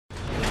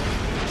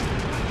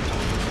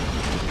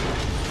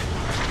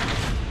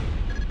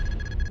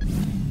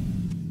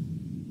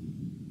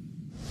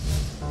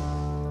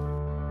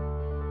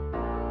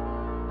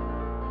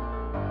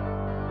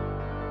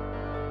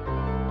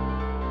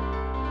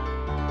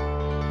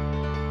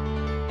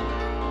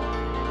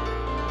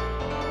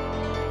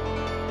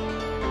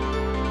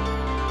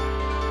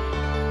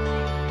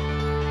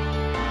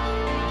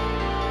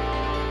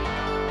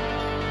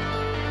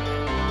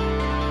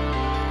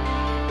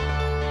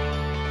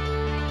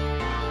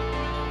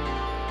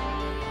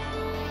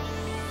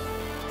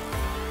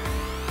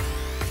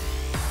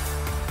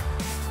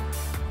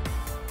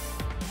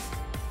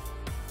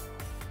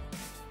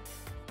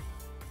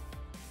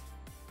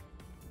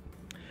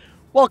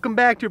Welcome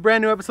back to a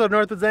brand new episode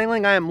of Northwoods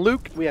Angling. I am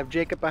Luke. We have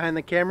Jacob behind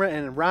the camera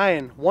and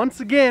Ryan once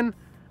again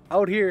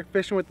out here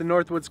fishing with the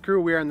Northwoods crew.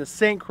 We are on the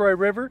St. Croix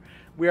River.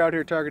 We are out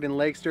here targeting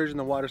Lake Sturgeon.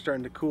 The water's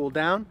starting to cool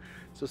down.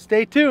 So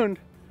stay tuned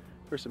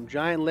for some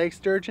giant Lake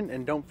Sturgeon,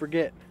 and don't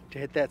forget to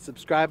hit that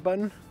subscribe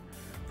button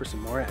for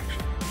some more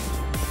action.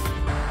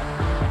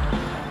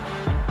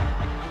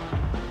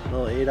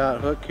 Little 8/0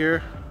 hook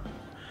here.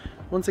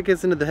 Once it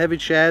gets into the heavy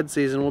shad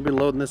season, we'll be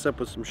loading this up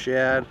with some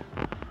shad.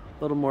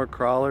 A little more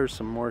crawlers,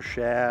 some more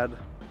shad.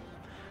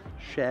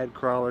 Shad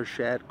crawler,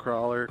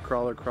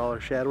 crawler,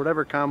 shad,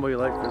 whatever combo you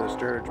like for the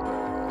sturge.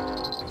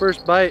 But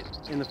first bite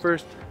in the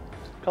first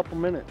couple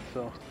minutes,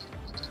 so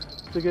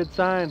it's a good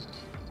sign.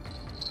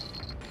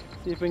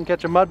 See if we can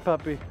catch a mud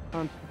puppy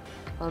on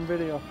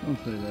video. Don't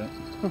say that.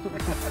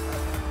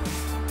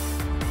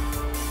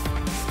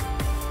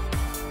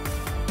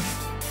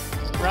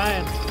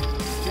 Ryan,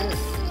 here.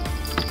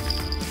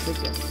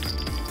 Take it.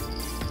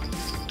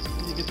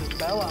 You get this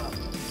bell off.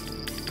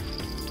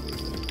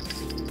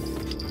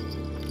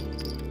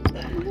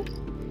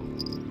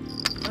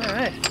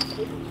 Alright.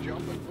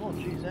 Jumping. Oh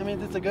jeez, that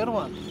means it's a good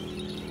one.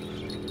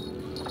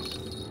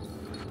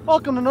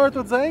 Welcome to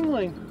Northwoods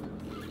Angling.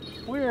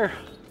 We're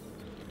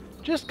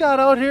just got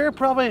out here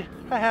probably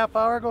a half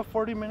hour ago,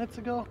 40 minutes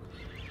ago.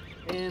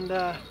 And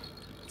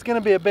it's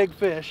gonna be a big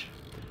fish.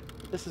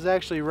 This is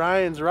actually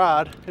Ryan's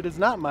rod. It is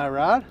not my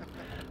rod.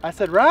 I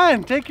said,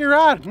 Ryan, take your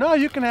rod. No,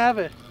 you can have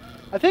it.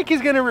 I think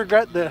he's gonna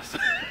regret this.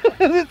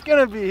 It's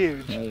gonna be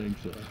huge. I think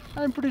so.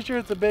 I'm pretty sure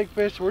it's a big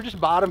fish. We're just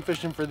bottom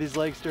fishing for these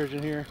lake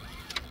sturgeon here.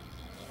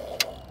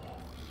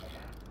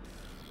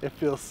 It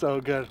feels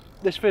so good.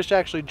 This fish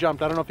actually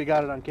jumped. I don't know if you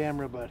got it on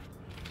camera, but.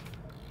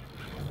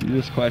 You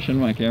just questioned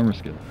my camera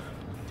skill.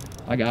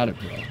 I got it,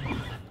 bro.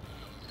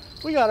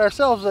 We got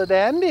ourselves a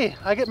dandy.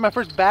 I get my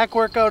first back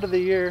workout of the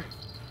year.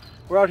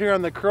 We're out here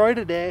on the Croix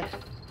today.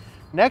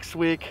 Next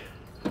week,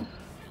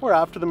 we're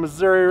off to the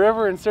Missouri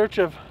River in search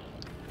of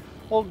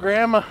old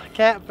grandma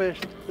catfish,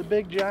 the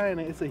big giant.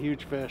 It's a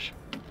huge fish.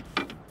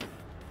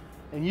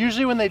 And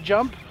usually when they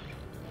jump,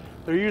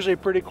 they're usually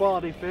pretty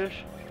quality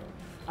fish.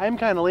 I'm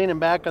kind of leaning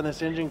back on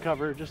this engine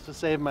cover just to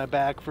save my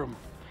back from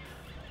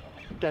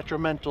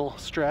detrimental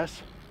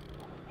stress.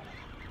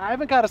 I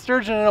haven't caught a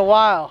sturgeon in a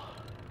while,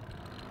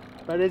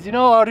 but as you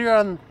know, out here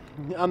on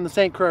the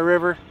St. Croix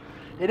River,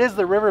 it is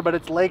the river, but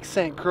it's Lake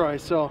St. Croix,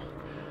 so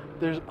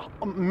there's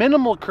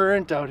minimal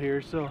current out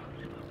here. So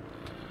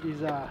these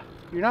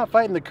you're not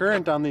fighting the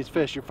current on these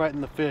fish, you're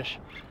fighting the fish.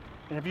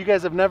 And if you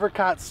guys have never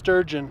caught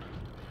sturgeon,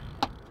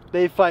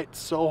 they fight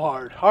so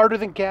hard. Harder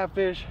than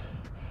catfish,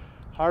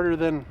 harder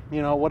than,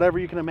 you know, whatever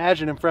you can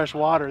imagine in fresh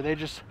water.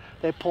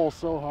 They pull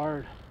so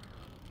hard.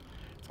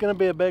 It's gonna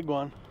be a big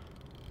one.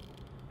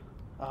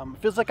 It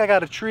feels like I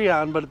got a tree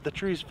on, but the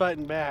tree's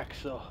fighting back,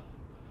 so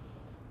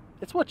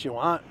it's what you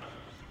want.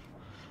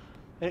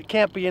 It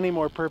can't be any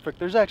more perfect.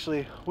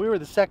 We were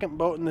the second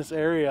boat in this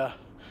area.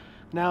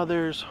 Now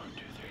there's 1, 2,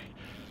 3.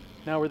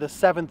 Now we're the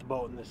 7th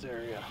boat in this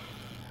area.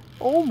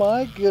 Oh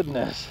my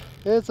goodness,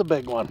 it's a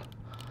big one.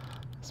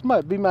 This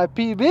might be my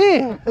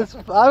PB.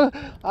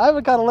 I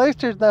haven't caught a lake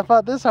sturgeon that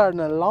fought this hard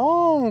in a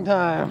long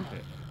time.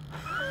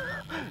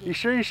 You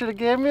sure you should have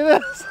gave me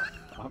this?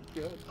 I'm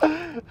good.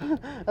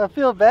 I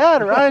feel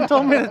bad. Ryan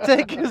told me to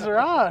take his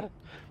rod.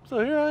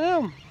 So here I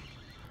am.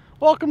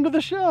 Welcome to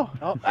the show.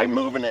 Oh, I'm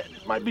moving it.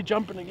 It might be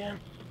jumping again.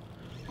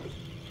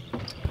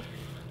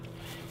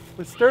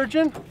 With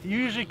sturgeon, you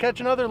usually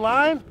catch another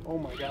line. Oh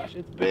my gosh,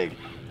 it's big.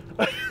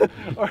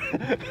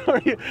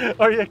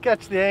 or you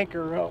catch the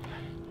anchor rope.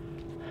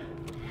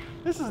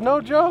 This is no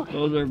joke.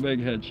 Those are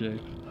big head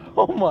shapes.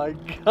 Oh my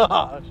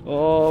gosh.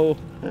 Oh.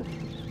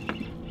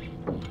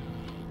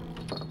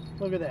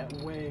 Look at that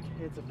wake.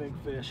 It's a big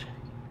fish.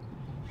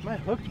 My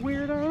hook's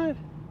weird on it.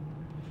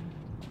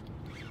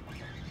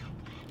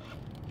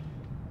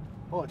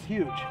 Oh, it's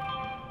huge.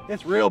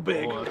 It's real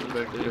big. Oh, that's a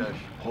big fish.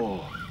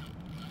 Oh,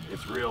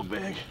 it's real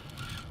big.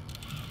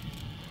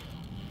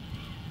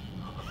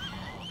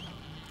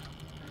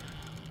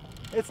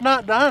 It's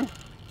not done.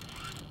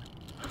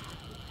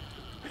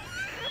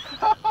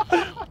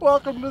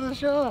 Welcome to the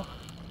show.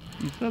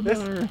 You said that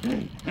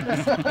already.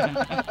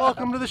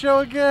 Welcome to the show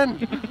again.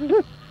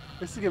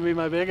 This is gonna be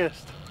my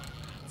biggest.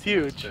 It's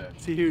huge.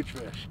 It's a huge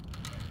fish.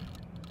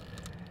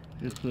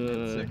 It's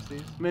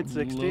mid-60s?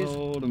 Mid-60s.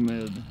 Low to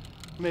mid.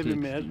 Maybe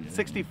 60, mid. yeah.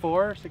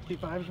 64,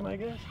 65 is my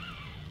guess.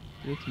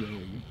 It's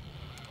big.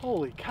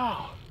 Holy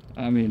cow.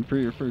 I mean, for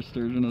your first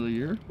sturgeon of the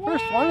year?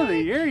 First one of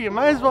the year, you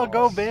might as well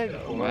go big.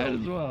 Might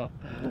as well.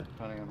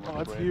 Oh,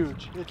 it's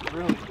huge. It's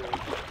really big.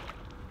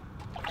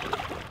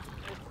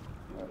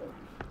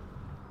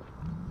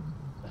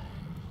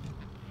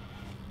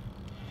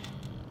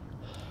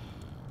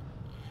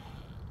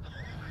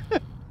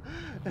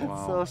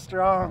 It's so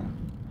strong.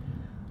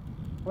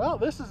 Well,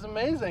 this is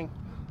amazing.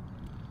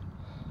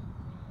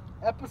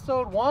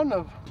 Episode 1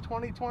 of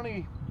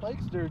 2020 Lake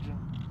Sturgeon.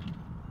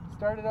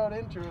 Started out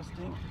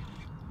interesting.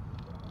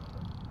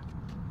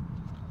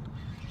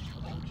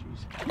 Oh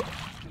jeez,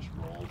 just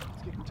rolled.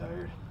 It's getting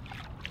tired.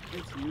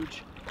 It's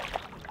huge.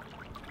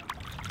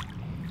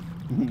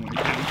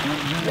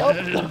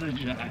 There's a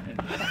giant.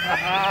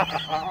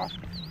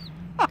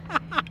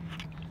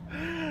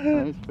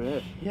 Nice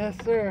fish. Yes,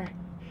 sir.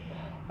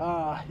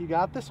 You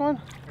got this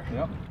one?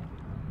 Yep.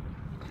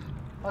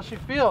 How's she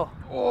feel?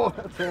 Oh,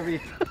 that's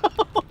heavy.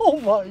 Oh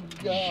my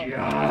gosh.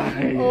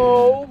 Giant.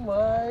 Oh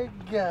my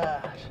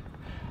gosh.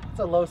 It's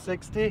a low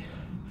 60.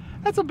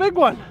 That's a big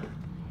one.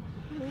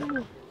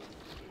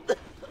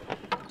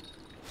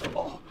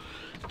 Oh,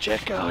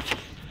 check out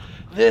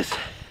this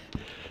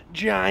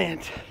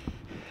giant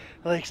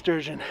Lake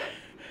Sturgeon.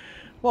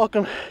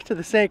 Welcome to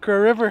the St. Croix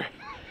River.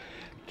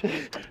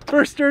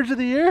 First sturgeon of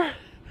the year,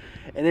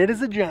 and it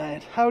is a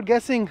giant. I would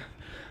guessing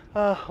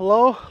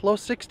low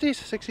 60s,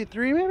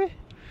 63 maybe.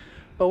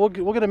 But we'll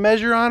get a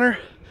measure on her,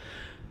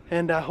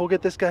 and we'll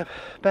get this guy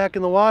back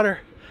in the water.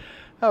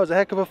 That was a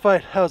heck of a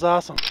fight. That was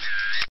awesome.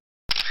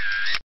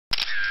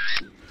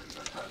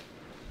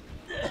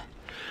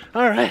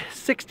 All right,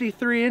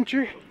 63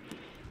 incher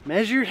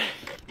measured.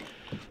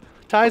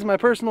 Ties my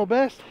personal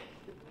best,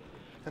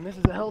 and this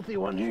is a healthy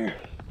one here.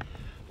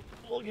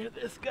 We'll get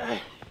this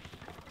guy.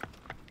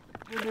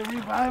 Good to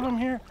revive him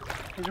here.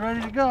 He's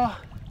ready to go.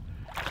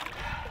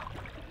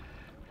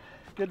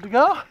 Good to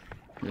go?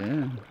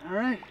 Yeah. All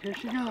right, here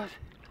she goes.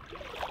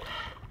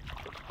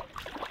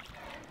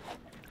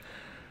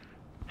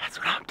 That's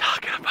what I'm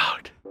talking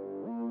about.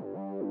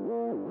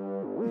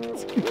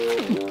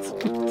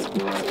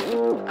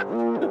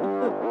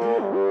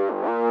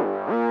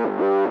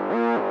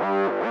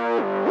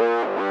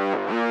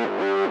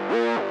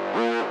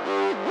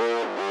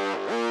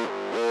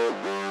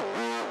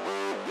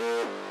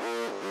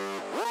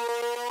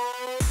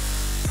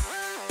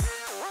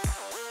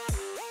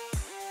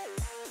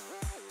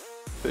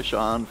 Fish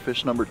on,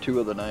 fish number 2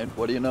 of the night.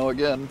 What do you know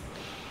again?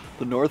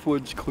 The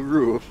Northwoods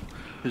crew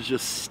is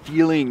just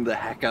stealing the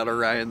heck out of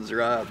Ryan's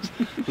rods.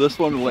 This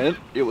one went,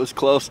 it was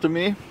close to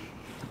me.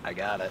 I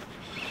got it.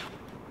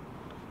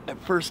 At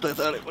first I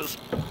thought it was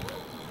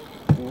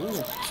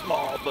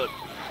small, but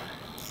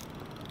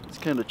it's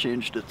kind of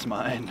changed its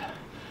mind.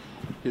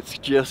 It's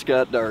just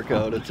got dark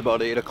out. It's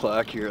about 8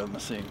 o'clock here on the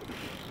sink.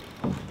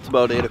 It's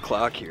about 8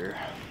 o'clock here.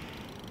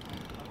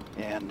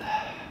 And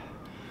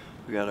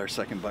we got our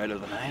second bite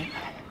of the night.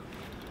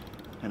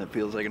 And it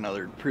feels like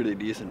another pretty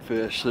decent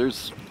fish.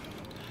 There's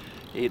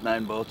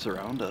 8-9 boats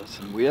around us,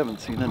 and we haven't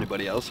seen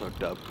anybody else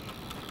hooked up.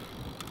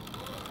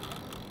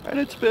 And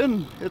it's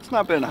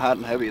not been hot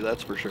and heavy,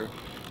 that's for sure.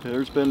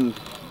 There's been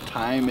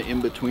time in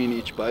between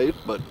each bite,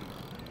 but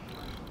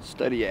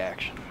steady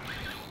action.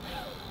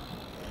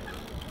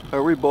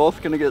 Are we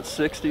both gonna get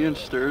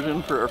 60-inch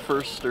sturgeon for our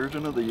first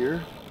sturgeon of the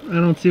year? I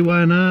don't see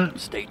why not.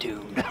 Stay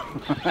tuned.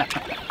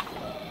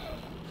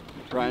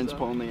 Ryan's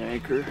pulling the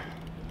anchor.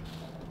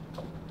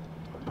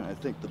 I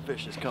think the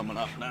fish is coming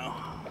up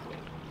now.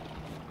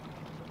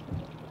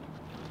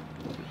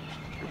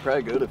 You're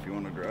probably good if you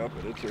want to drop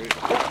it. It's right.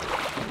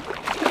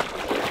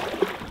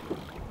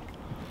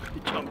 He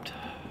jumped.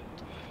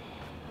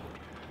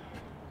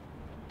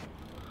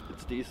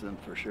 It's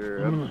decent for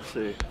sure. I would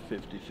say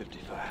 50,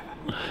 55.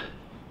 We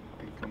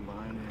can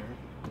combine here.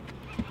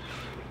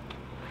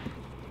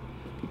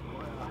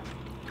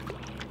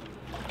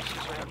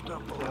 It's wrapped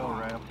up a little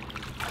wrap.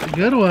 A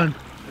good one.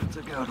 It's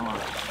a good one.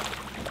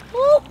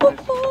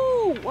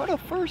 Woo-hoo-hoo! What a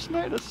first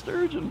night of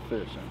sturgeon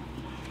fishing.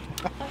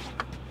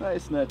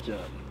 Nice net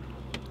job.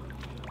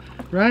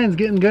 Ryan's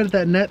getting good at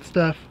that net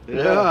stuff.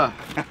 Yeah.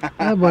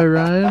 Oh boy,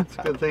 Ryan. It's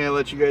a good thing I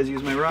let you guys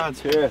use my rods.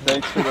 Here,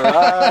 thanks for the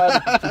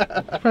rod.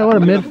 Probably what,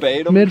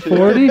 a mid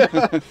 40?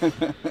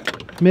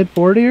 Mid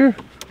 40er?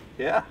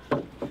 Yeah.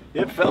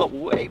 It felt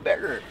way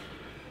bigger.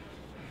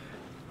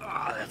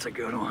 Oh, that's a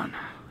good one.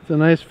 It's a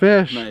nice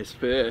fish. Nice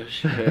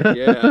fish. Heck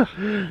yeah.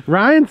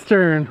 Ryan's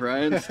turn.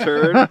 Ryan's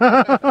turn.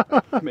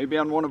 Maybe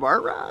on one of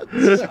our rods.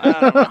 I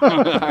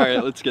don't know. All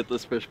right, let's get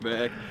this fish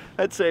back.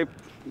 I'd say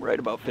right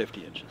about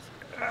 50 inches.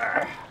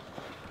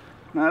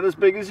 Not as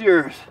big as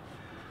yours,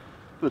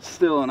 but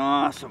still an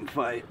awesome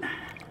fight.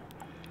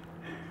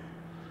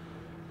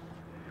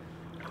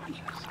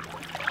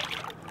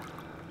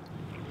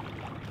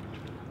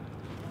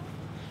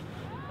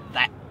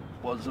 That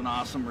was an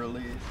awesome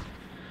release.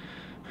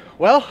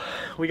 Well,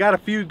 we got a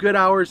few good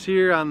hours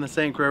here on the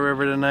St. Croix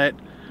River tonight.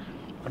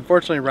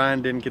 Unfortunately,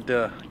 Ryan didn't get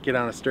to get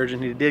on a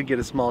sturgeon. He did get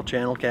a small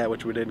channel cat,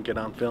 which we didn't get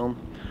on film.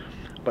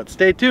 But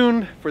stay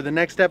tuned for the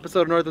next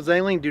episode of Northwoods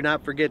Angling. Do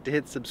not forget to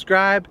hit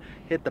subscribe,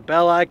 hit the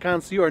bell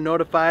icon so you are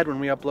notified when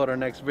we upload our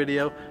next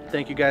video.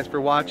 Thank you guys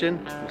for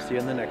watching. We'll see you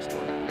in the next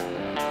one.